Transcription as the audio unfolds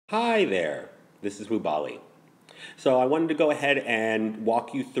Hi there, this is Mubali. So I wanted to go ahead and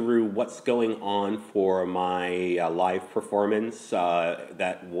walk you through what's going on for my live performance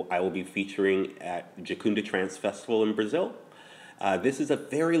that I will be featuring at Jacunda Trance Festival in Brazil. This is a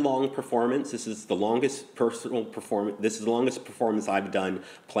very long performance. This is the longest personal performance. This is the longest performance I've done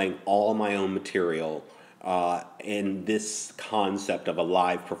playing all my own material in this concept of a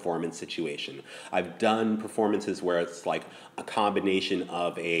live performance situation. I've done performances where it's like a combination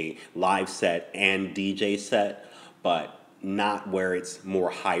of a live set and DJ set, but not where it's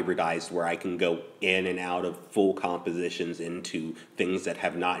more hybridized, where I can go in and out of full compositions into things that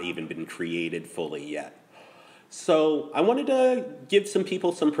have not even been created fully yet. So I wanted to give some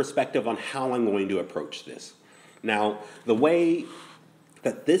people some perspective on how I'm going to approach this. Now, the way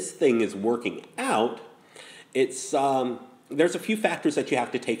that this thing is working out, there's a few factors that you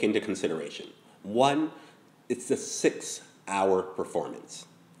have to take into consideration. One, it's a 6-hour performance.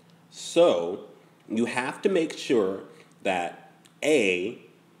 So you have to make sure that A,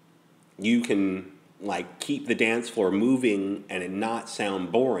 you can keep the dance floor moving and it not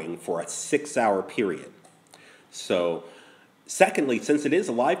sound boring for a 6-hour period. So secondly, since it is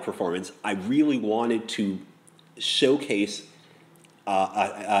a live performance, I really wanted to showcase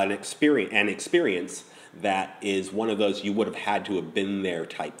an experience that is one of those you would have had to have been there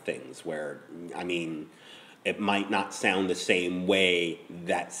type things where, I mean, it might not sound the same way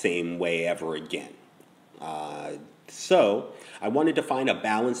ever again. So I wanted to find a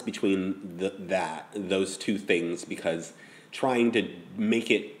balance between those two things, because trying to make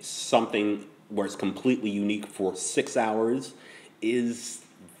it something where it's completely unique for 6 hours is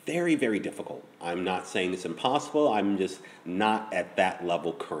very, very difficult. I'm not saying it's impossible. I'm just not at that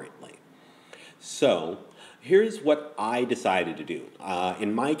level currently. So here's what I decided to do.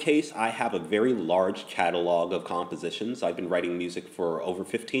 In my case, I have a very large catalog of compositions. I've been writing music for over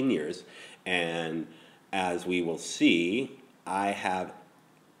 15 years, and as we will see, I have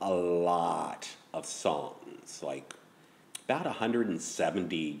a lot of songs, like about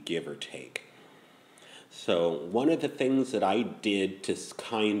 170, give or take. So one of the things that I did to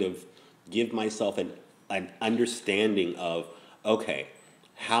kind of give myself an understanding of, okay,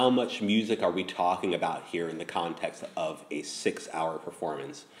 how much music are we talking about here in the context of a 6-hour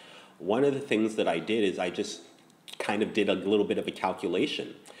performance? One of the things that I did is I just kind of did a little bit of a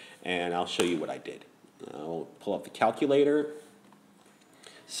calculation, and I'll show you what I did. I'll pull up the calculator.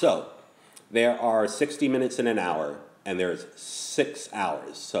 So there are 60 minutes in an hour, and there's 6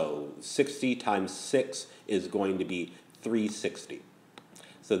 hours. So 60 times 6 is going to be 360.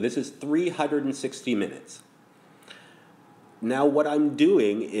 So this is 360 minutes. Now what I'm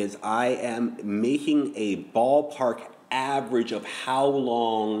doing is I am making a ballpark average of how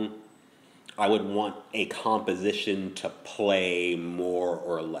long I would want a composition to play, more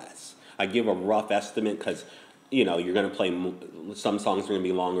or less. I give a rough estimate because, you know, you're going to play, some songs are going to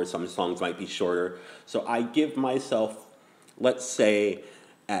be longer, some songs might be shorter. So I give myself, let's say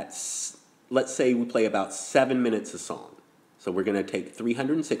we play about 7 minutes a song. So we're going to take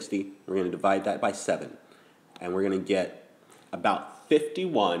 360, we're going to divide that by 7, and we're going to get about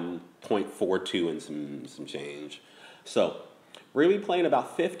 51.42 and some change. So we're going to be playing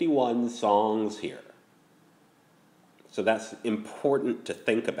about 51 songs here. So that's important to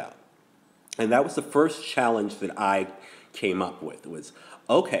think about. And that was the first challenge that I came up with, was,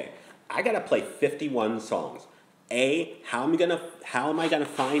 okay, I got to play 51 songs. How am I gonna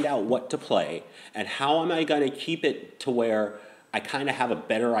find out what to play, and how am I gonna keep it to where I kind of have a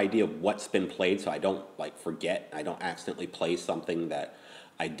better idea of what's been played, so I don't forget, I don't accidentally play something that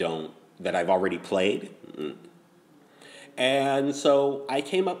I've already played. And so I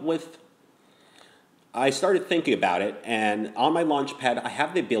started thinking about it, and on my Launchpad I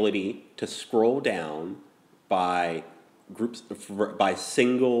have the ability to scroll down by groups, by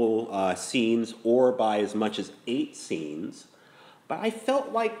single scenes, or by as much as 8 scenes. But I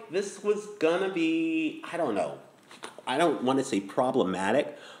felt like this was gonna be, I don't know, I don't want to say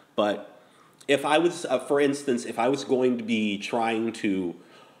problematic, but if I was, for instance, if I was going to be trying to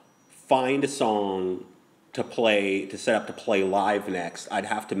find a song to play, to set up to play live next, I'd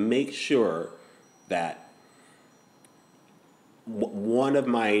have to make sure that one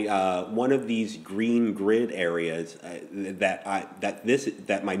of these green grid areas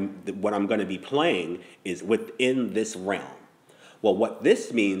what I'm going to be playing is within this realm. Well, what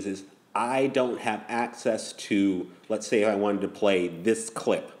this means is I don't have access to, let's say I wanted to play this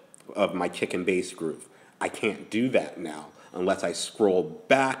clip of my kick and bass groove. I can't do that now unless I scroll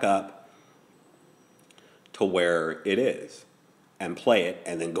back up to where it is and play it,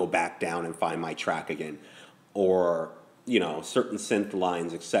 and then go back down and find my track again. Or you know, certain synth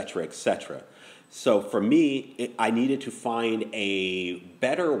lines, etc., etc. So for me, I needed to find a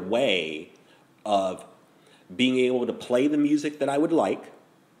better way of being able to play the music that I would like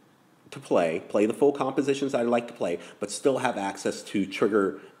to play the full compositions I'd like to play, but still have access to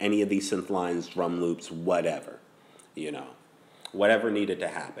trigger any of these synth lines, drum loops, whatever, you know, whatever needed to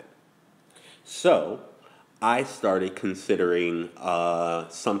happen. So I started considering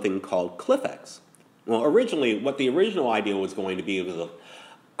something called Clyphx. Well, originally, what the original idea was going to be was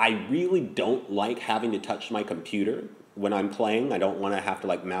I really don't like having to touch my computer when I'm playing. I don't want to have to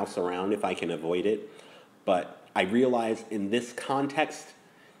like mouse around if I can avoid it. But I realized in this context,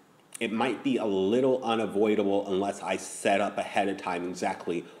 it might be a little unavoidable unless I set up ahead of time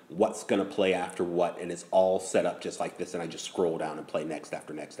exactly what's going to play after what, and it's all set up just like this, and I just scroll down and play next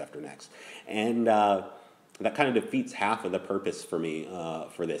after next after next. And that kind of defeats half of the purpose for me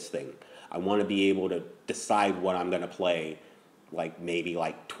for this thing. I want to be able to decide what I'm going to play, like maybe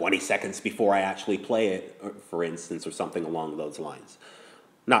like 20 seconds before I actually play it, for instance, or something along those lines.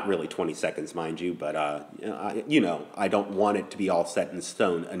 Not really 20 seconds, mind you, but you know, I don't want it to be all set in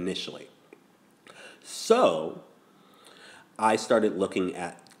stone initially. So I started looking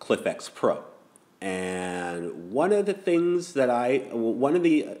at Clyphx Pro. And one of the things that one of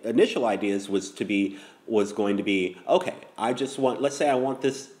the initial ideas was going to be, okay, I just want, let's say I want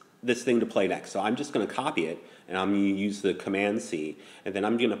this thing to play next. So I'm just going to copy it, and I'm going to use the Command C, and then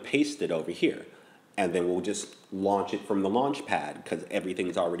I'm going to paste it over here. And then we'll just launch it from the launch pad because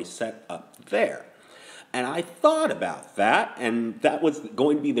everything's already set up there. And I thought about that, and that was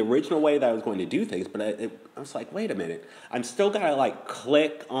going to be the original way that I was going to do things, but I was like, wait a minute. I'm still got to like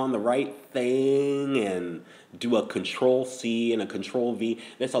click on the right thing and do a Control-C and a Control-V.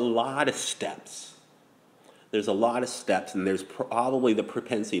 There's a lot of steps. There's a lot of steps, and there's probably the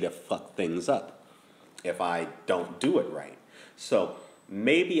propensity to fuck things up if I don't do it right. So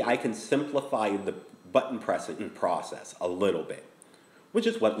maybe I can simplify the button pressing process a little bit, which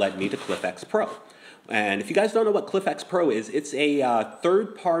is what led me to Clyphx Pro. And if you guys don't know what Clyphx Pro is, it's a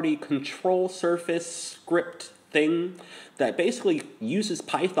third-party control surface script thing that basically uses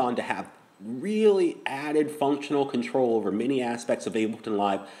Python to have really added functional control over many aspects of Ableton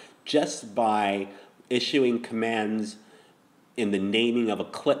Live just by issuing commands in the naming of a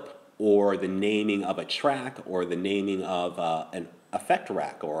clip or the naming of a track or the naming of an effect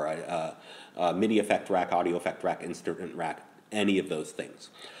rack or a MIDI effect rack, audio effect rack, instrument rack, any of those things.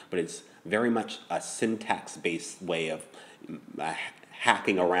 But it's very much a syntax-based way of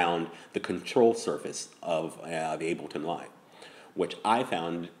hacking around the control surface of the Ableton Live, which I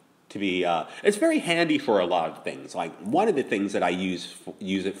found to be, it's very handy for a lot of things. Like one of the things that I use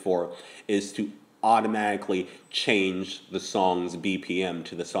it for is to automatically change the song's BPM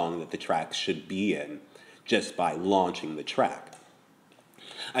to the song that the track should be in just by launching the track.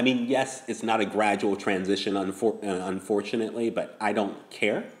 I mean, yes, it's not a gradual transition, unfortunately, but I don't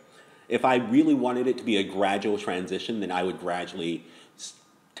care. If I really wanted it to be a gradual transition, then I would gradually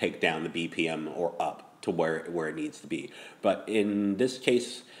take down the BPM or up to where it needs to be. But in this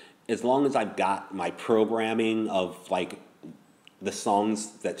case, as long as I've got my programming of like the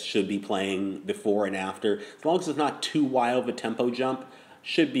songs that should be playing before and after, as long as it's not too wild of a tempo jump,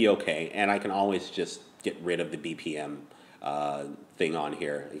 should be okay. And I can always just get rid of the BPM thing on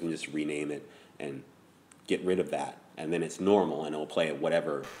here. You can just rename it and get rid of that. And then it's normal and it'll play at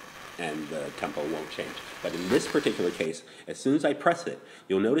whatever and the tempo won't change. But in this particular case, as soon as I press it,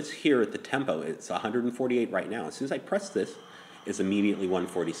 you'll notice here at the tempo, it's 148 right now. As soon as I press this, it's immediately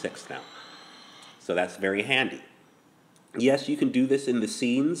 146 now. So that's very handy. Yes, you can do this in the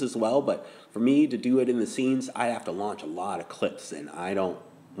scenes as well, but for me to do it in the scenes, I have to launch a lot of clips, and I don't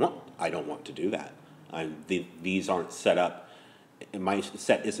want to do that. These aren't set up. My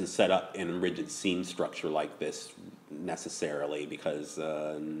set isn't set up in a rigid scene structure like this necessarily because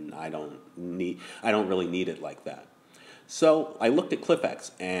I don't really need it like that. So I looked at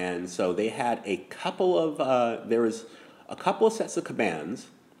Clyphx, and so they had a couple of there was a couple of sets of commands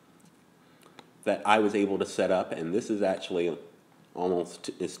that I was able to set up, and this is actually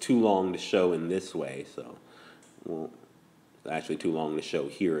almost it's too long to show in this way, so well, it's actually too long to show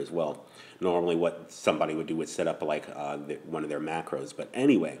here as well. Normally what somebody would do is set up like one of their macros, but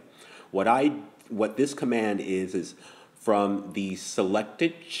anyway, what this command is from the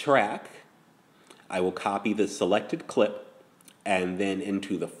selected track, I will copy the selected clip, and then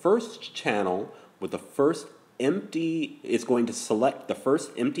into the first channel with the first empty, it's going to select the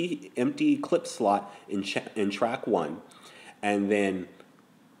first empty clip slot in track 1, and then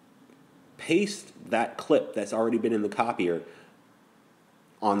paste that clip that's already been in the copier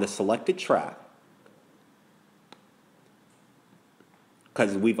on the selected track,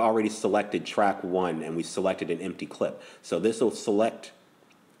 because we've already selected track 1 and we selected an empty clip. So this will select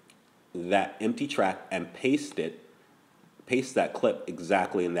that empty track and paste that clip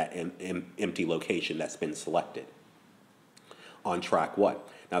exactly in that empty location that's been selected on track 1.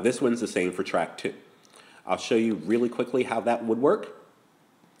 Now this one's the same for track 2. I'll show you really quickly how that would work.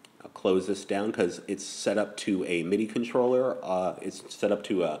 I'll close this down because it's set up to a MIDI controller. It's set up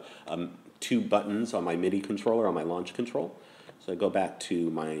to 2 buttons on my MIDI controller, on my launch control. So I go back to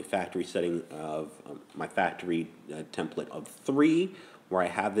my factory setting of my factory template of 3, where I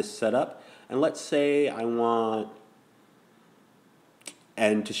have this set up. And let's say I want,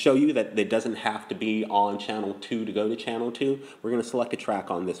 and to show you that it doesn't have to be on channel 2 to go to channel 2, we're going to select a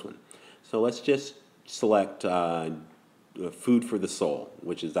track on this one. So let's just select Food for the Soul,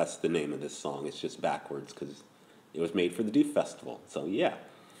 that's the name of this song. It's just backwards because it was made for the Doof Festival. So yeah.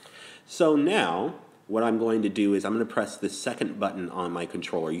 So now what I'm going to do is I'm going to press the second button on my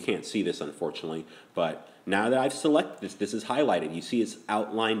controller. You can't see this unfortunately, but now that I've selected this is highlighted. You see it's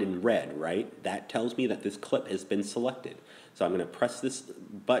outlined in red, right? That tells me that this clip has been selected. So I'm going to press this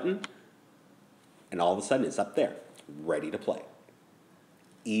button and all of a sudden it's up there, ready to play.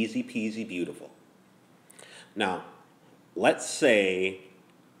 Easy peasy beautiful. Now, let's say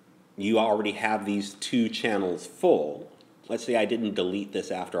you already have these 2 channels full. Let's say I didn't delete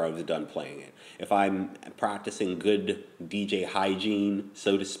this after I was done playing it. If I'm practicing good DJ hygiene,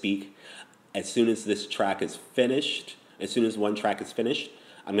 so to speak, as soon as this track is finished, as soon as one track is finished,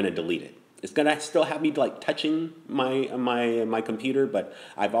 I'm going to delete it. It's going to still have me like touching my computer, but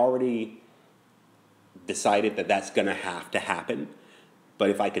I've already decided that that's going to have to happen. But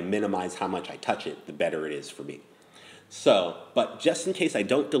if I can minimize how much I touch it, the better it is for me. So, but just in case I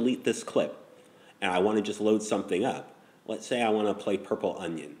don't delete this clip and I want to just load something up, let's say I want to play Purple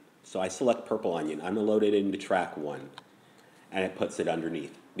Onion. So I select Purple Onion. I'm going to load it into track 1 and it puts it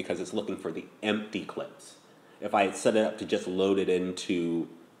underneath because it's looking for the empty clips. If I had set it up to just load it into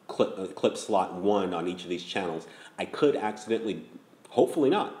clip slot 1 on each of these channels, I could accidentally, hopefully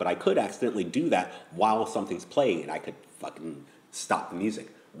not, but I could accidentally do that while something's playing and I could fucking stop the music,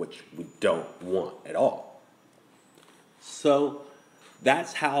 which we don't want at all. So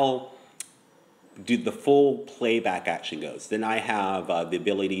that's how the full playback action goes. Then I have the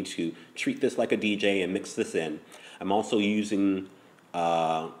ability to treat this like a DJ and mix this in. I'm also using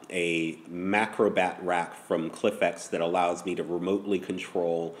a macrobat rack from Clyphx that allows me to remotely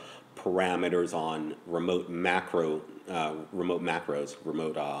control parameters on remote macros,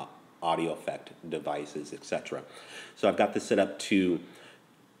 remote audio effect devices, etc. So I've got this set up to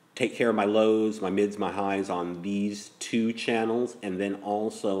take care of my lows, my mids, my highs on these 2 channels, and then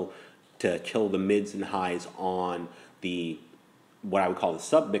also to kill the mids and highs on the what I would call the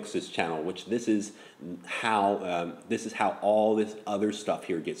submixes channel, which this is how all this other stuff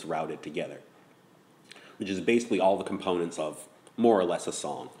here gets routed together, which is basically all the components of more or less a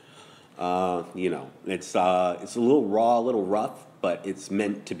song. You know, it's a little raw, a little rough, but it's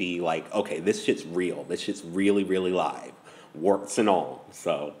meant to be like, okay, this shit's real. This shit's really, really live, warts and all.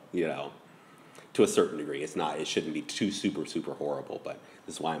 So, you know, to a certain degree, it shouldn't be too super horrible, but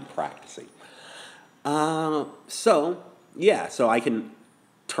this is why I'm practicing. So I can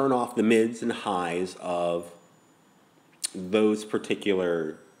turn off the mids and highs of those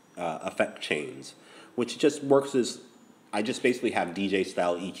particular effect chains, which just works as I just basically have DJ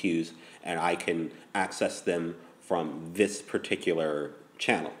style EQs and I can access them from this particular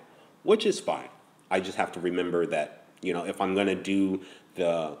channel, which is fine. I just have to remember that, you know, if I'm going to do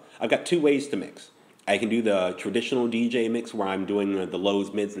I've got 2 ways to mix. I can do the traditional DJ mix where I'm doing the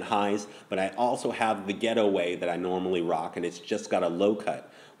lows, mids, and highs, but I also have the ghetto way that I normally rock, and it's just got a low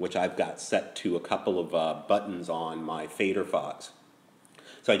cut, which I've got set to a couple of buttons on my fader Fox.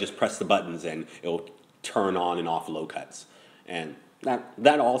 So I just press the buttons and it'll turn on and off low cuts. And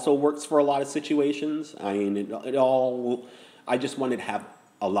that also works for a lot of situations. I mean, I just wanted to have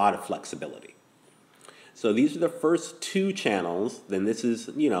a lot of flexibility. So these are the first 2 channels. Then this is,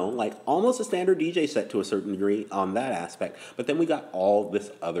 you know, like almost a standard DJ set to a certain degree on that aspect. But then we got all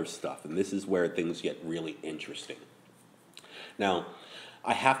this other stuff, and this is where things get really interesting. Now,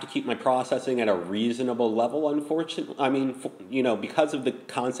 I have to keep my processing at a reasonable level, unfortunately. I mean, you know, because of the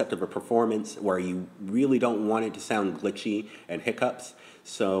concept of a performance where you really don't want it to sound glitchy and hiccups.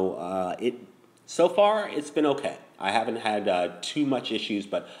 So so far, it's been okay. I haven't had too much issues,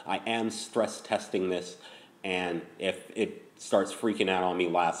 but I am stress testing this, and if it starts freaking out on me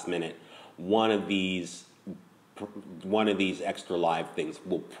last minute, one of these extra live things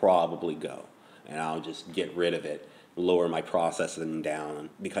will probably go, and I'll just get rid of it, lower my processing down,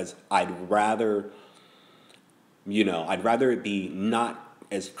 because I'd rather it be not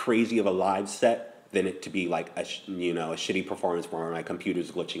as crazy of a live set than it to be like a shitty performance where my computer's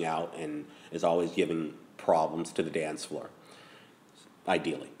glitching out and is always giving problems to the dance floor.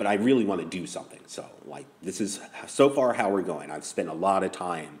 Ideally, but I really want to do something. So like this is so far how we're going. I've spent a lot of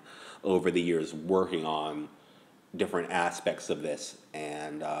time over the years working on different aspects of this,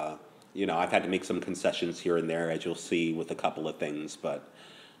 and I've had to make some concessions here and there, as you'll see with a couple of things. But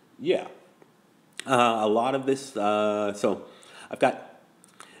yeah, a lot of this. So I've got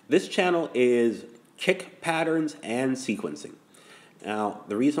this channel is kick patterns and sequencing. Now,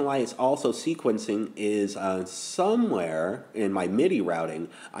 the reason why it's also sequencing is somewhere in my Midi routing,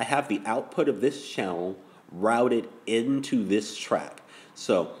 I have the output of this channel routed into this track.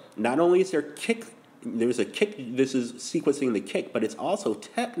 So not only is there's a kick, this is sequencing the kick, but it's also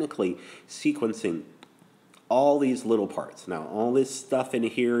technically sequencing all these little parts. Now, all this stuff in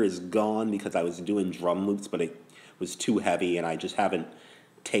here is gone because I was doing drum loops, but it was too heavy, and I just haven't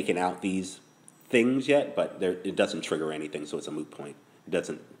taken out these things yet, but it doesn't trigger anything, so it's a moot point. It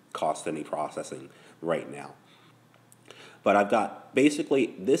doesn't cost any processing right now. But I've got,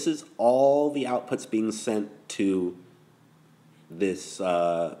 basically, this is all the outputs being sent to this,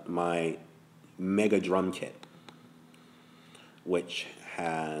 my Mega Drum Kit, which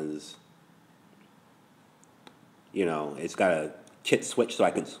has, it's got a kit switch so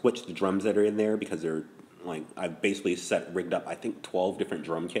I can switch the drums that are in there because they're, like, I've basically rigged up, I think, 12 different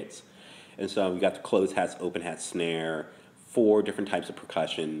drum kits. And so we got the closed hats, open hat, snare, 4 different types of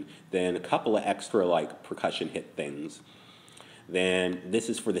percussion, then a couple of extra like percussion hit things. Then this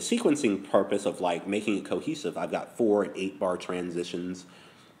is for the sequencing purpose of like making it cohesive. I've got 4 and 8 bar transitions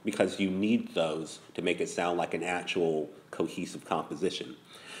because you need those to make it sound like an actual cohesive composition.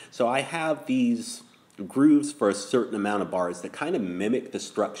 So I have these grooves for a certain amount of bars that kind of mimic the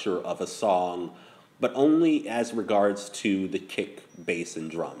structure of a song, but only as regards to the kick, bass,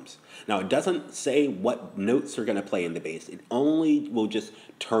 and drums. Now, it doesn't say what notes are going to play in the bass. It only will just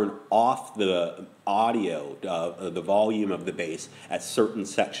turn off the audio, the volume of the bass at certain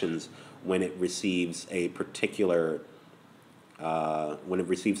sections when it receives a particular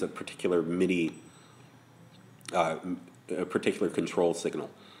MIDI, a particular control signal,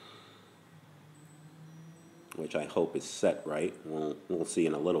 which I hope is set right. We'll see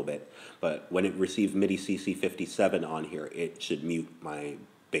in a little bit. But when it receives MIDI CC57 on here, it should mute my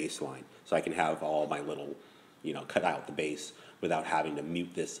bass line. So I can have all my little, cut out the bass without having to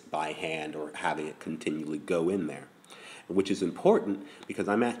mute this by hand or having it continually go in there. Which is important because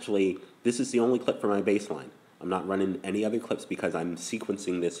this is the only clip for my bass line. I'm not running any other clips because I'm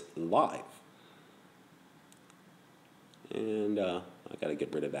sequencing this live. And I got to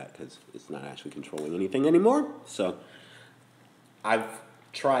get rid of that because it's not actually controlling anything anymore. So I've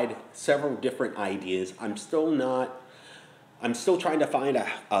tried several different ideas. I'm still trying to find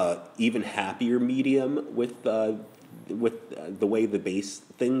a even happier medium with the way the bass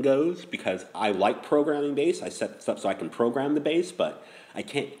thing goes, because I like programming bass. I set this up so I can program the bass, but I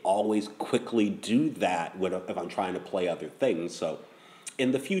can't always quickly do that if I'm trying to play other things. So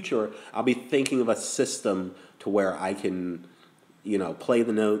in the future, I'll be thinking of a system to where I can, play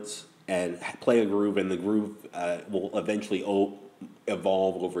the notes and play a groove, and the groove will eventually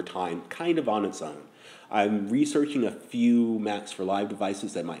evolve over time, kind of on its own. I'm researching a few Macs for Live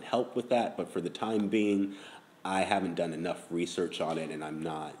devices that might help with that, but for the time being, I haven't done enough research on it, and I'm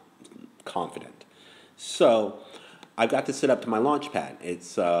not confident. So I've got this set up to my Launchpad.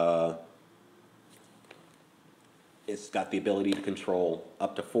 It's got the ability to control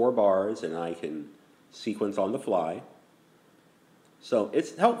up to 4 bars, and I can sequence on the fly. So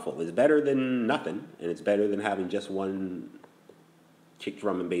it's helpful. It's better than nothing, and it's better than having just one kick,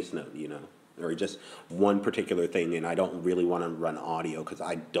 drum, and bass note, or just one particular thing, and I don't really want to run audio because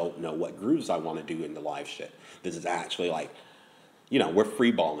I don't know what grooves I want to do in the live shit. This is actually like, we're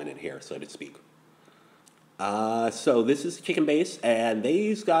freeballing it here, so to speak. So this is kick and bass, and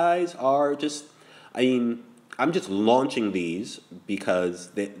these guys are just, I'm just launching these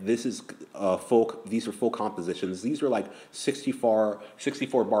because these are full compositions. These are like 64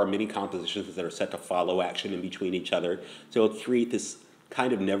 bar mini compositions that are set to follow action in between each other. So it'll create this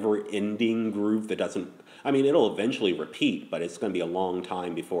kind of never-ending groove that doesn't, it'll eventually repeat, but it's going to be a long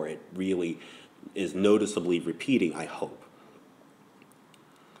time before it really is noticeably repeating, I hope.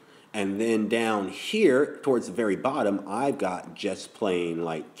 And then down here, towards the very bottom, I've got just plain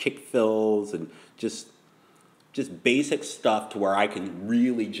like kick fills and just basic stuff to where I can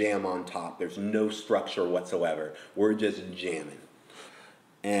really jam on top. There's no structure whatsoever. We're just jamming.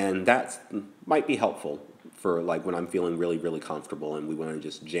 And that might be helpful for like when I'm feeling really, really comfortable and we want to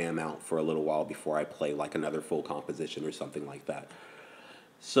just jam out for a little while before I play like another full composition or something like that.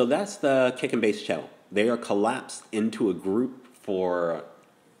 So that's the kick and bass channel. They are collapsed into a group for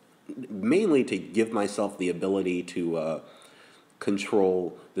mainly to give myself the ability to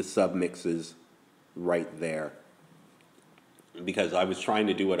control the submixes right there. Because I was trying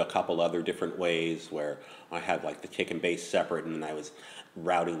to do it a couple other different ways where I had like the kick and bass separate, and then I was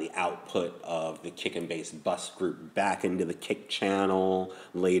routing the output of the kick and bass bus group back into the kick channel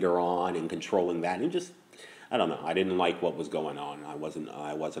later on and controlling that. And just, I don't know, I didn't like what was going on. I wasn't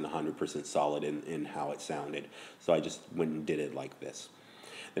 100% solid in how it sounded. So I just went and did it like this.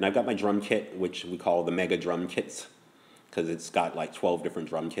 Then I've got my drum kit, which we call the mega drum kits, because it's got like 12 different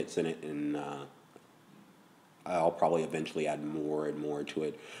drum kits in it, and I'll probably eventually add more and more to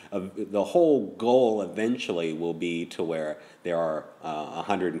it. The whole goal eventually will be to where there are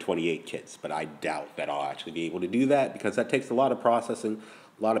 128 kits, but I doubt that I'll actually be able to do that because that takes a lot of processing,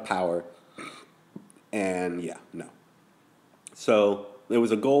 a lot of power, and yeah, no. So there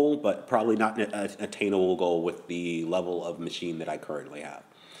was a goal, but probably not an attainable goal with the level of machine that I currently have.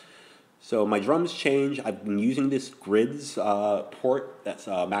 So my drums change. I've been using this Gridz port. That's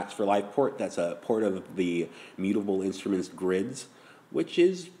a Max for Life port. That's a port of the Mutable Instruments Gridz, which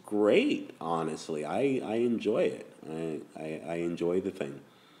is great, honestly. I enjoy it. I enjoy the thing.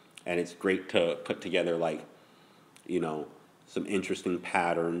 And it's great to put together, like, you know, some interesting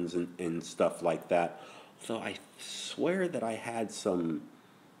patterns and stuff like that. So I swear that I had some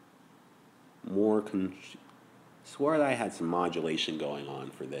more... swear that I had some modulation going on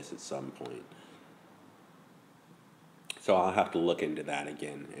for this at some point. So I'll have to look into that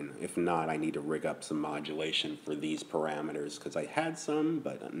again, and if not, I need to rig up some modulation for these parameters, because I had some,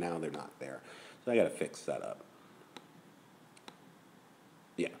 but now they're not there. So I gotta fix that up.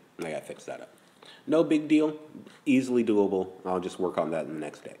 Yeah, I gotta fix that up. No big deal, easily doable. I'll just work on that in the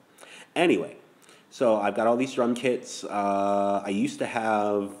next day. Anyway, so I've got all these drum kits. I used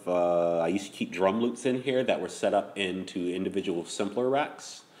to keep drum loops in here that were set up into individual sampler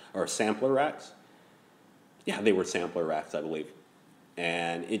racks. Yeah, they were sampler racks, I believe.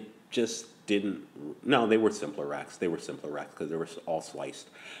 And it just didn't, no, they were simpler racks. They were simpler racks because they were all sliced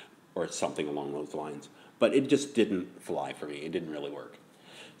or something along those lines. But it just didn't fly for me. It didn't really work.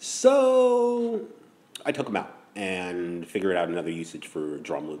 So I took them out and figured out another usage for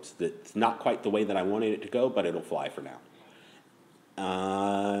drum loops that's not quite the way that I wanted it to go, but it'll fly for now.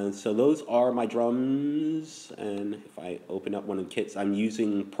 So those are my drums, and if I open up one of the kits, I'm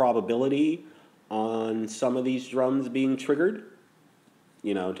using probability on some of these drums being triggered,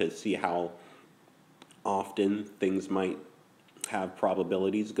 you know, to see how often things might have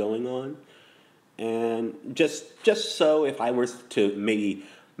probabilities going on. And just so if I was to maybe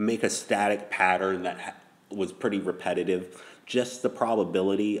make a static pattern that was pretty repetitive, just the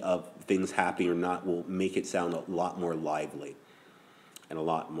probability of things happening or not will make it sound a lot more lively and a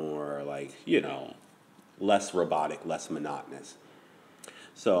lot more, like, you know, less robotic, less monotonous.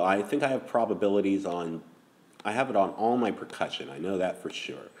 So I think I have probabilities on, I have it on all my percussion, I know that for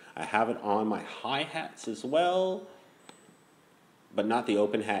sure. I have it on my hi-hats as well, but not the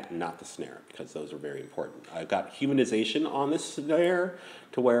open hat and not the snare, because those are very important. I've got humanization on this snare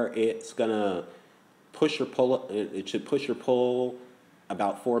to where it's gonna push or pull, it should push or pull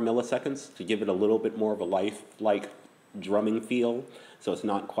about 4 milliseconds to give it a little bit more of a life-like drumming feel, so it's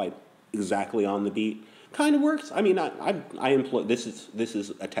not quite exactly on the beat. Kind of works. I mean, I employ, this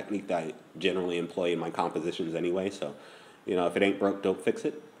is a technique that I generally employ in my compositions anyway, so, you know, if it ain't broke, don't fix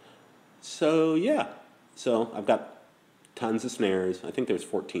it. So yeah, so I've got tons of snares. I think there's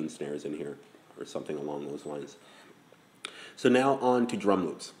 14 snares in here or something along those lines. So now on to drum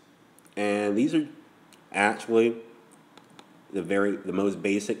loops. And these are actually the most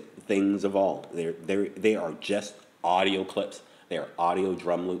basic things of all. They are just audio clips. They are audio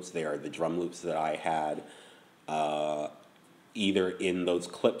drum loops. They are the drum loops that I had either in those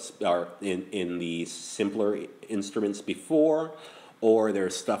clips or in the simpler instruments before, or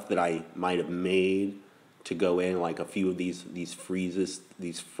there's stuff that I might have made to go in, like a few of these freezes,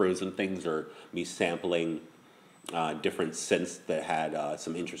 these frozen things, or me sampling different synths that had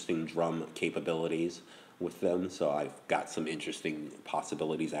some interesting drum capabilities with them. So I've got some interesting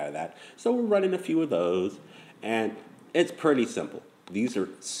possibilities out of that. So we're running a few of those, and it's pretty simple. These are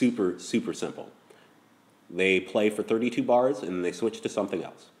super, super simple. They play for 32 bars, and they switch to something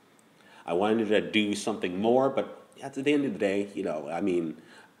else. I wanted to do something more, but at the end of the day, you know, I mean,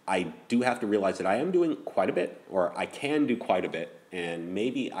 I do have to realize that I am doing quite a bit, or I can do quite a bit, and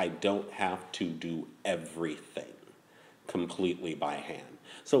maybe I don't have to do everything completely by hand.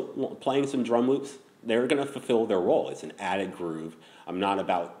 So playing some drum loops, they're going to fulfill their role. It's an added groove.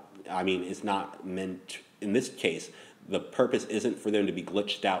 It's not meant, in this case, the purpose isn't for them to be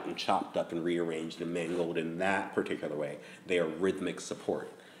glitched out and chopped up and rearranged and mangled in that particular way. They are rhythmic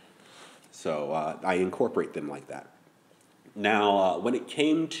support. So I incorporate them like that. Now, when it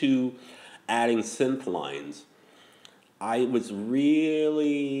came to adding synth lines, I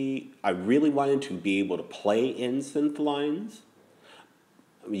really wanted to be able to play in synth lines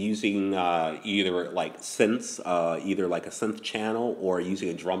using either like synths, either like a synth channel, or using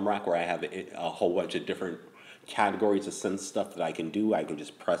a drum rack where I have a whole bunch of different categories of synth stuff that I can do. I can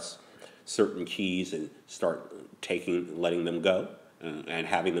just press certain keys and start letting them go and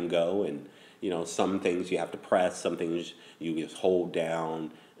having them go. And some things you have to press, some things you just hold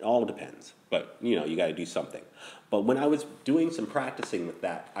down. It all depends, but you got to do something. But when I was doing some practicing with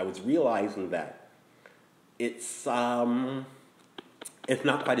that, I was realizing that it's not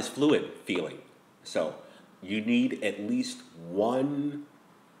quite as fluid feeling. So you need at least one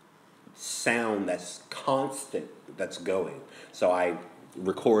sound that's constant, that's going. So I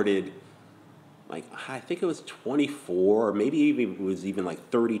recorded, like, I think it was 24, or maybe even it was even like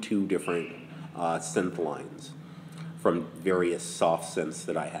 32 different synth lines from various soft synths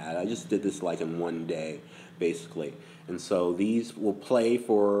that I had. I just did this like in one day, basically. And so these will play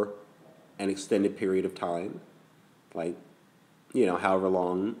for an extended period of time, like, however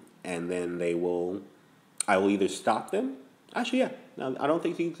long, and then I will either stop them. Actually, yeah, no, I don't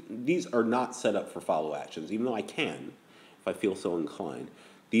think these are not set up for follow actions, even though I can, if I feel so inclined.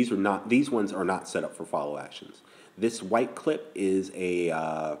 These ones are not set up for follow actions. This white clip is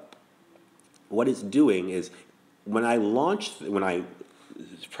what it's doing is, when I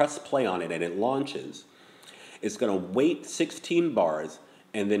press play on it and it launches, it's going to wait 16 bars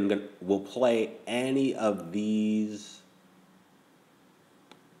and then we'll play any of these.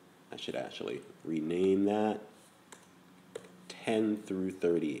 I should actually rename that 10 through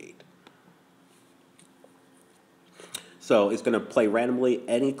 38. So it's going to play randomly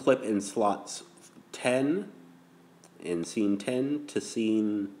any clip in slots 10, in scene 10 to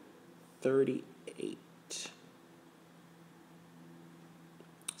scene 38.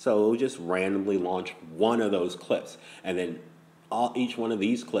 So it'll just randomly launch one of those clips, and then each one of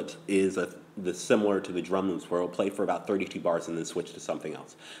these clips is similar to the drum loops, where it'll play for about 32 bars and then switch to something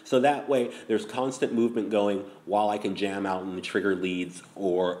else. So that way, there's constant movement going while I can jam out in the trigger leads,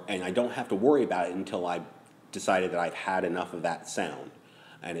 and I don't have to worry about it until I've decided that I've had enough of that sound,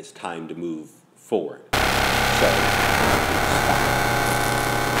 and it's time to move forward. So,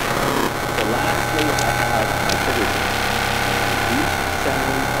 the last thing I have my trigger leads. These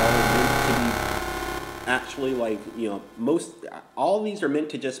sounds are meant to be actually, like, all of these are meant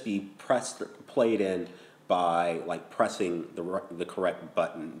to just be played in by, like, pressing the correct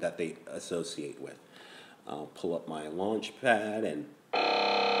button that they associate with. I'll pull up my launch pad, and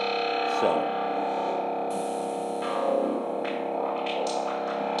so.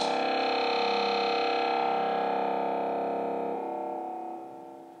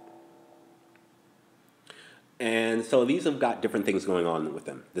 And so these have got different things going on with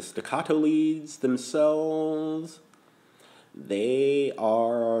them. The staccato leads themselves,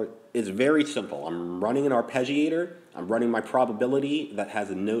 it's very simple. I'm running an arpeggiator. I'm running my probability that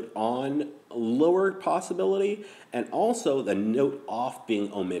has a note on lower possibility, and also the note off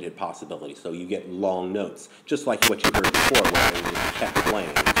being omitted possibility. So you get long notes, just like what you heard before, where I just kept playing.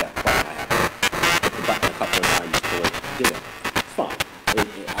 I had to hit the button a couple of times until it did it. It's fine.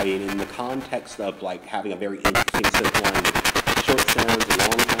 I mean, in the context of, like, having a very interesting synth line with short sounds and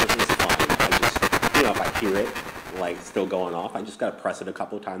long sounds, it's fine. I just, if I hear it, like, still going off, I just got to press it a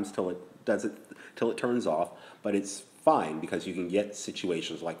couple of times till it turns off. But it's fine, because you can get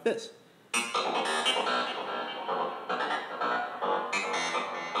situations like this.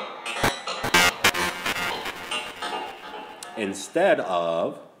 Instead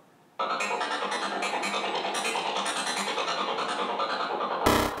of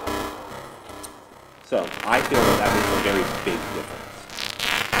so I feel that makes a very big difference.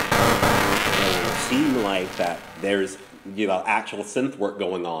 It will seem like that there's actual synth work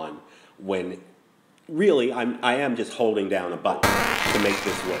going on, when really I am just holding down a button to make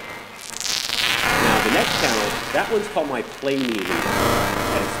this work. Now the next channel, that one's called my Play Me Leader,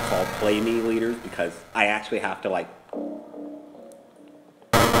 and it's called Play Me Leaders because I actually have to, like,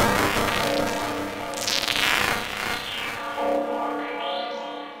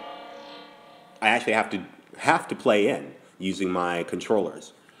 have to play in using my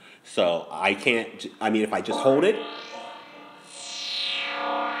controllers. So I can't, if I just hold it,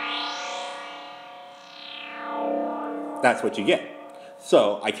 that's what you get.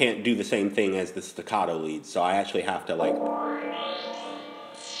 So I can't do the same thing as the staccato lead. So I actually have to, like,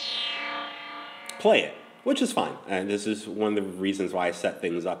 play it. which is fine. And this is one of the reasons why I set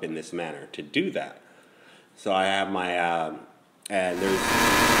things up in this manner, to do that. So I have my, and there's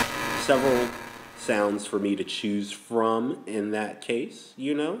several sounds for me to choose from in that case,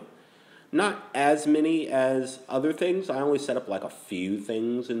 you know. Not as many as other things. I only set up like a few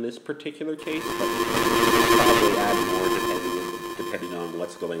things in this particular case, but probably add more depending on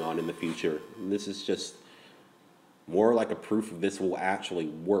what's going on in the future. And this is just more like a proof of this will actually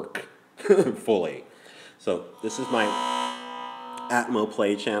work fully. So this is my Atmo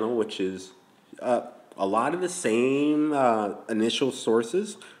Play channel, which is a lot of the same initial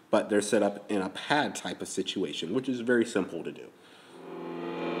sources, but they're set up in a pad type of situation, which is very simple to do.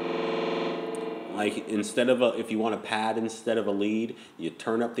 Like instead of if you want a pad instead of a lead, you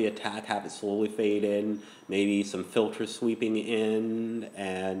turn up the attack, have it slowly fade in, maybe some filter sweeping in,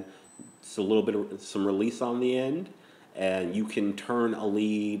 and it's a little bit of some release on the end, and you can turn a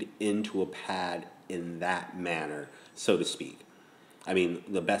lead into a pad in that manner, so to speak. I mean,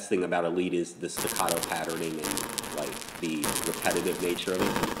 the best thing about a lead is the staccato patterning and like the repetitive nature of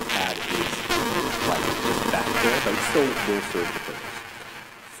it. The pad is like just back there, but it still will serve the purpose.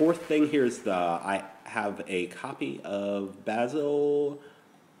 Fourth thing here is I have a copy of Basil,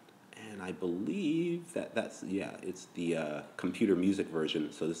 and I believe that's it's the computer music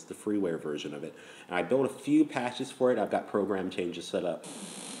version. So this is the freeware version of it, and I built a few patches for it. I've got program changes set up.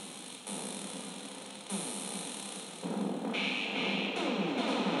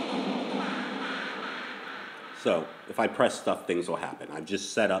 So if I press stuff, things will happen.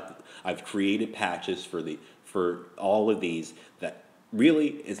 I've created patches for all of these that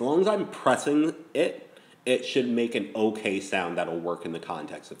really, as long as I'm pressing it, it should make an okay sound that'll work in the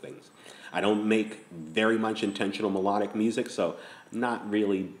context of things. I don't make very much intentional melodic music, so I'm not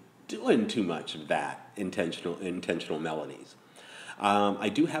really doing too much of that intentional melodies. I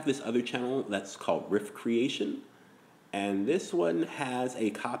do have this other channel that's called Riff Creation, and this one has a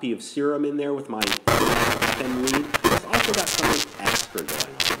copy of Serum in there with my FM lead. It's also got something extra going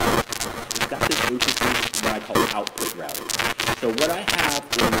on. It's got this interesting, what I call output routing. So what I have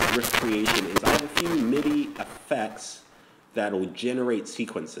in Riff Creation is I have a few Midi effects that'll generate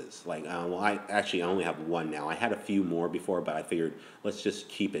sequences. Like, well, I only have one now. I had a few more before, but I figured let's just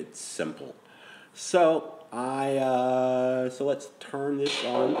keep it simple. So so let's turn this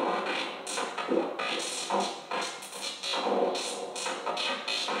on.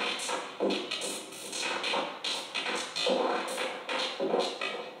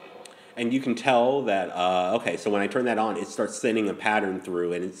 And you can tell that, okay, so when I turn that on, it starts sending a pattern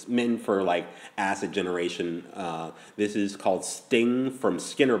through, and it's meant for like acid generation. This is called Sting from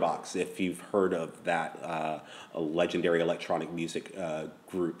Skinnerbox, if you've heard of that, a legendary electronic music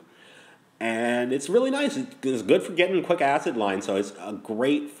group. And it's really nice. It's good for getting quick acid lines, so it's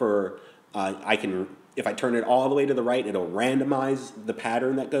great for, if I turn it all the way to the right, it'll randomize the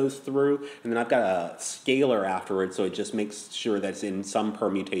pattern that goes through, and then I've got a scaler afterwards, so it just makes sure that it's in some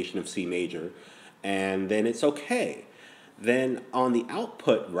permutation of C major, and then it's okay. Then on the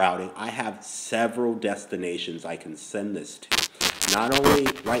output routing, I have several destinations I can send this to. Not only,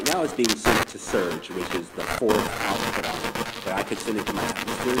 right now it's being sent to Surge, which is the fourth output on it, but I could send it to my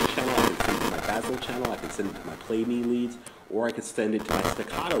Atmosphere channel, I could send it to my Basil channel, I could send it to my Play Me leads, or I could send it to my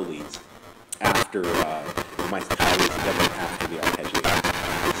Staccato leads after my staccato leads together after the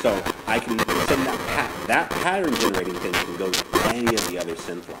arpeggiator. So I can send that pattern generating thing can go to any of the other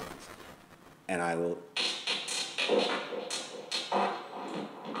synth lines. And I will...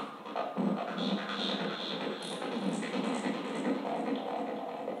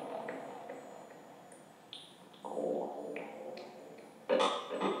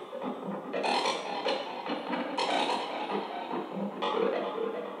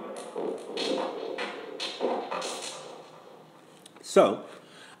 So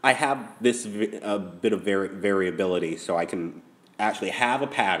I have this bit of variability, so I can actually have a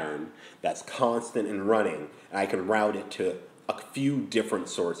pattern that's constant and running, and I can route it to a few different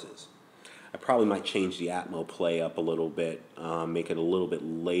sources. I probably might change the Atmo Play up a little bit, make it a little bit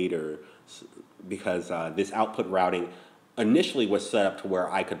later, because this output routing initially was set up to where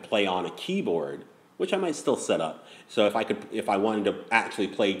I could play on a keyboard, which I might still set up. So if I wanted to actually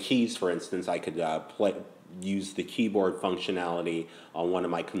play keys, for instance, I could use the keyboard functionality on one of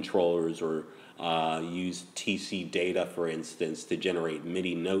my controllers, or use TC data, for instance, to generate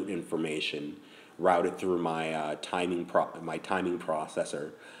MIDI note information, route it through my timing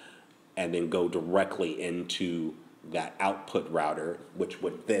processor, and then go directly into that output router, which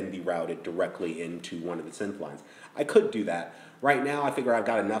would then be routed directly into one of the synth lines. I could do that. Right now, I figure I've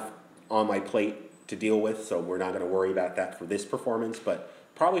got enough on my plate to deal with, so we're not going to worry about that for this performance, but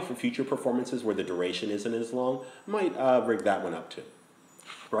probably for future performances where the duration isn't as long, I might rig that one up too.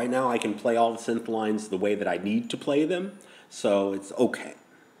 Right now I can play all the synth lines the way that I need to play them, so it's okay.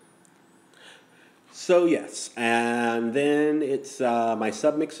 So yes, and then it's my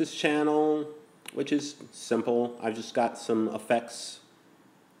submixes channel, which is simple. I've just got some effects,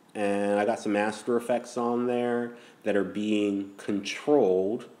 and I got some master effects on there that are being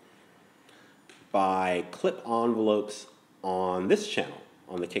controlled by clip envelopes on this channel,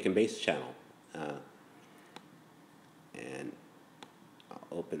 on the kick and bass channel. And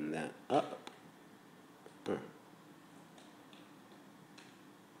I'll open that up.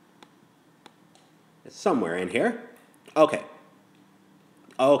 It's somewhere in here. Okay.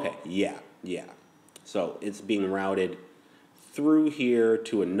 Okay, yeah. So it's being routed through here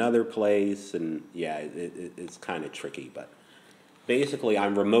to another place, and yeah, it's kind of tricky, but basically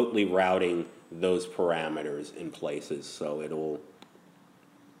I'm remotely routing those parameters in places, so it'll,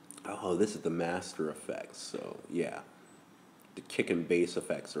 oh, this is the master effects, so yeah, the kick and bass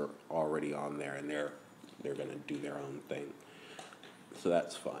effects are already on there, and they're going to do their own thing, so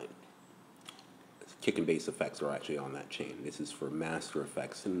that's fine. Kick and bass effects are actually on that chain. This is for master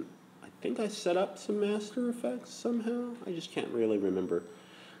effects, and I think I set up some master effects somehow. I just can't really remember.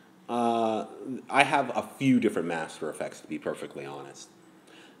 I have a few different master effects, to be perfectly honest.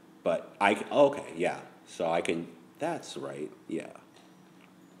 But okay, yeah. So I can, that's right, yeah.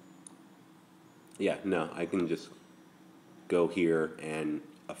 Yeah, no, I can just go here and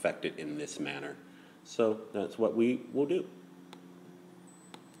affect it in this manner. So that's what we will do.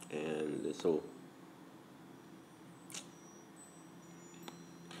 And this will,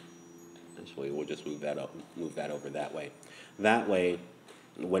 actually, we'll just move that over that way. That way,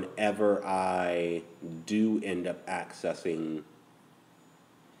 whenever I do end up accessing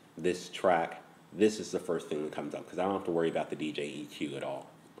this track, this is the first thing that comes up, because I don't have to worry about the DJ EQ at all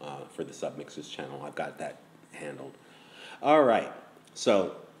for the submixes channel. I've got that handled. All right,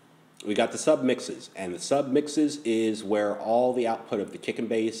 so we got the submixes, and the submixes is where all the output of the kick and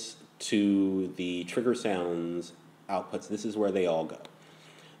bass to the trigger sounds outputs, this is where they all go.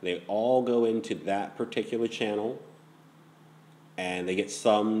 They all go into that particular channel, and they get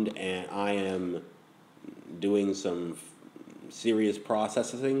summed, and I am doing some serious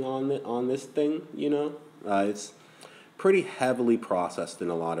processing on this thing, you know. It's pretty heavily processed in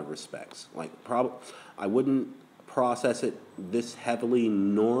a lot of respects. Like, I wouldn't process it this heavily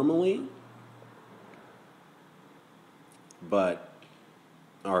normally, but,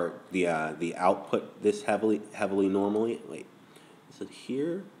 or the output this heavily normally. Wait, is it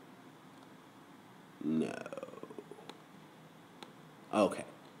here? No. Okay.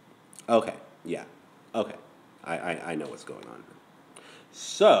 Okay. Yeah. Okay. I know what's going on.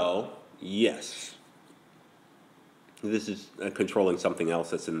 So, yes. This is controlling something else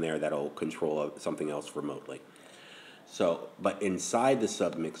that's in there that'll control something else remotely. So, but inside the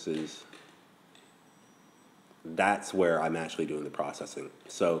submixes, that's where I'm actually doing the processing.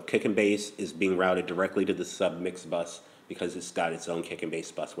 So kick and bass is being routed directly to the submix bus because it's got its own kick and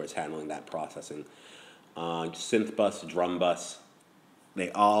bass bus where it's handling that processing. Synth bus, drum bus, they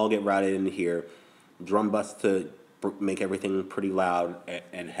all get routed into here. Drum bus to make everything pretty loud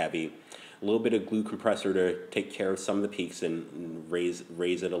and heavy. A little bit of glue compressor to take care of some of the peaks and raise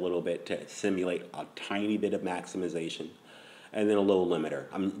it a little bit to simulate a tiny bit of maximization. And then a low limiter.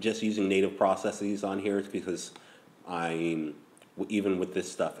 I'm just using native processes on here because even with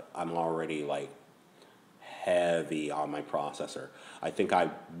this stuff, I'm already like heavy on my processor. I think I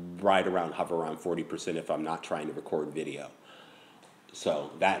hover around 40% if I'm not trying to record video.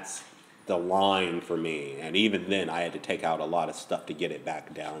 So that's the line for me. And even then, I had to take out a lot of stuff to get it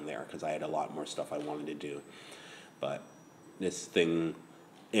back down there because I had a lot more stuff I wanted to do. But this thing,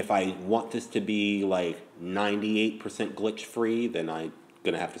 if I want this to be like 98% glitch free, then I'm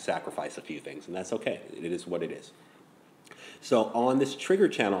going to have to sacrifice a few things, and that's okay. It is what it is. So on this trigger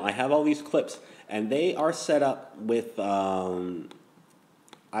channel, I have all these clips, and they are set up with, I'm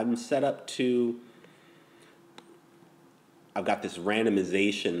set up to, I've got this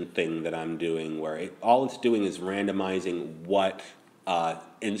randomization thing that I'm doing where all it's doing is randomizing what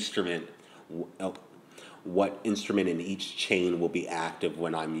instrument in each chain will be active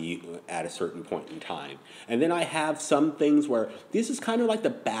when I'm at a certain point in time. And then I have some things where this is kind of like the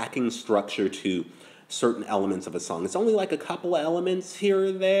backing structure to certain elements of a song. It's only like a couple of elements here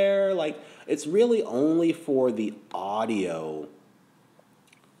or there. Like, it's really only for the audio.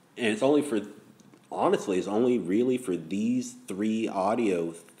 And it's only for, honestly, it's only really for these three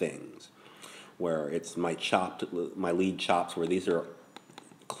audio things. Where it's my lead chops, where these are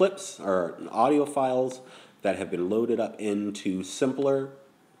clips or audio files that have been loaded up into simpler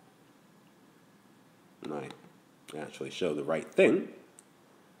and I actually show the right thing.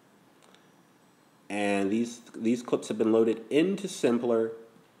 And these clips have been loaded into Simpler,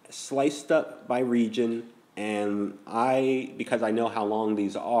 sliced up by region, and because I know how long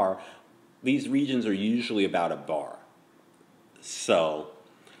these regions are usually about a bar. So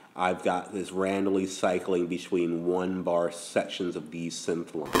I've got this randomly cycling between 1 bar sections of these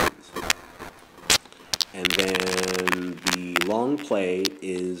synth lines. And then the long play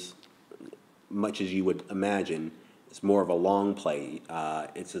is, much as you would imagine, it's more of a long play.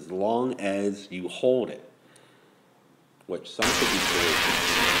 It's as long as you hold it, which some could be good.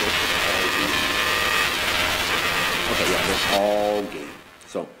 Okay, yeah, they're all gate.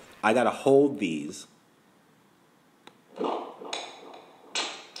 So I gotta hold these.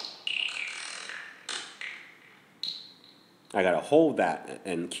 I gotta hold that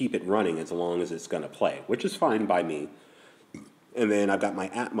and keep it running as long as it's gonna play, which is fine by me. And then I've got my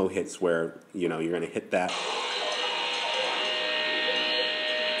Atmo hits where, you know, you're gonna hit that.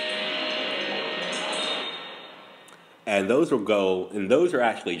 And those will go, and those are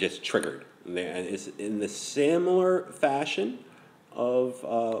actually just triggered. And it's in the similar fashion of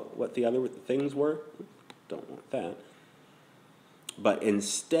what the other things were. Don't want that. But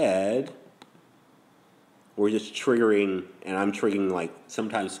instead, we're just triggering, and I'm triggering like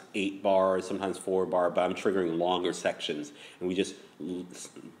sometimes 8 bars, sometimes 4 bar, but I'm triggering longer sections. And we just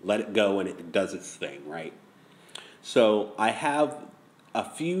let it go and it does its thing, right? So I have a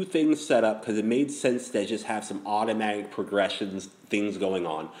few things set up because it made sense to just have some automatic progressions, things going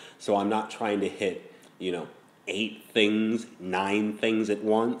on. So I'm not trying to hit, you know, 8 things, 9 things at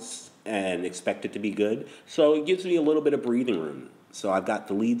once and expect it to be good. So it gives me a little bit of breathing room. So I've got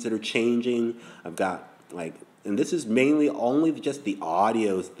the leads that are changing. I've got like, and this is mainly only just the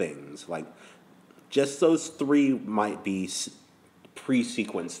audio things. Like just those 3 might be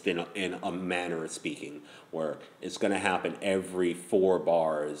pre-sequenced in a manner of speaking, where it's going to happen every 4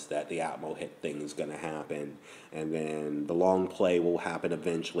 bars that the Atmo hit thing is going to happen, and then the long play will happen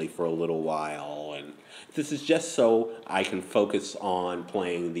eventually for a little while, and this is just so I can focus on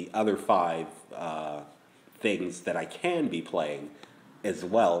playing the other 5 things that I can be playing as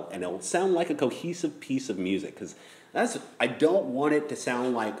well, and it'll sound like a cohesive piece of music, because I don't want it to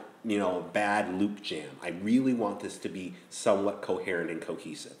sound like, you know, a bad loop jam. I really want this to be somewhat coherent and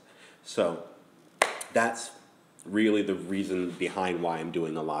cohesive. So that's really the reason behind why I'm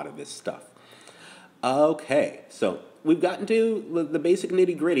doing a lot of this stuff. Okay, so we've gotten to the basic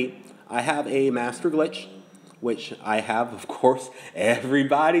nitty-gritty. I have a master glitch, which I have, of course,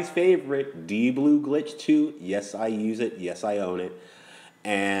 everybody's favorite, D-Blue Glitch 2. Yes, I use it. Yes, I own it.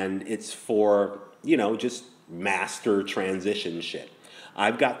 And it's for, you know, just master transition shit.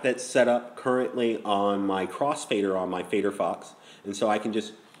 I've got that set up currently on my crossfader on my Fader Fox, and so I can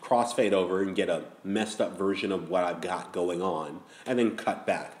just crossfade over and get a messed up version of what I've got going on, and then cut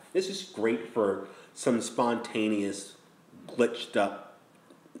back. This is great for some spontaneous, glitched up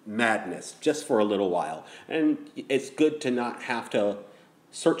madness, just for a little while. And it's good to not have to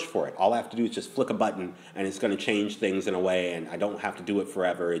search for it. All I have to do is just flick a button, and it's going to change things in a way, and I don't have to do it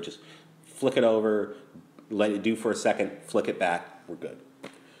forever. It just flick it over, let it do for a second, flick it back, we're good.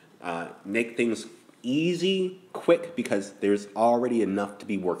 Make things easy, quick, because there's already enough to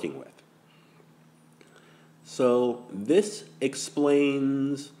be working with. So this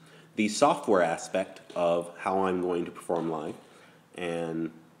explains the software aspect of how I'm going to perform live,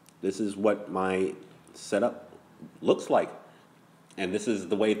 and this is what my setup looks like. And this is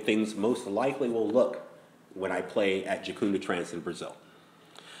the way things most likely will look when I play at Jacunda Trance in Brazil.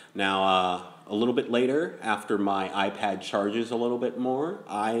 Now, a little bit later, after my iPad charges a little bit more,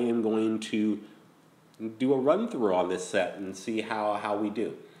 I am going to do a run-through on this set and see how we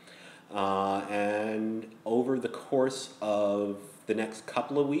do. And over the course of the next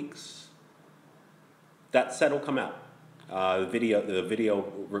couple of weeks, that set will come out. The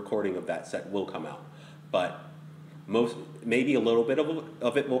video recording of that set will come out. But maybe a little bit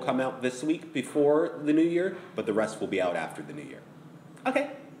of it will come out this week before the new year, but the rest will be out after the new year.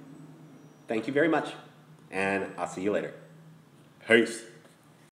 Okay. Thank you very much, and I'll see you later. Peace.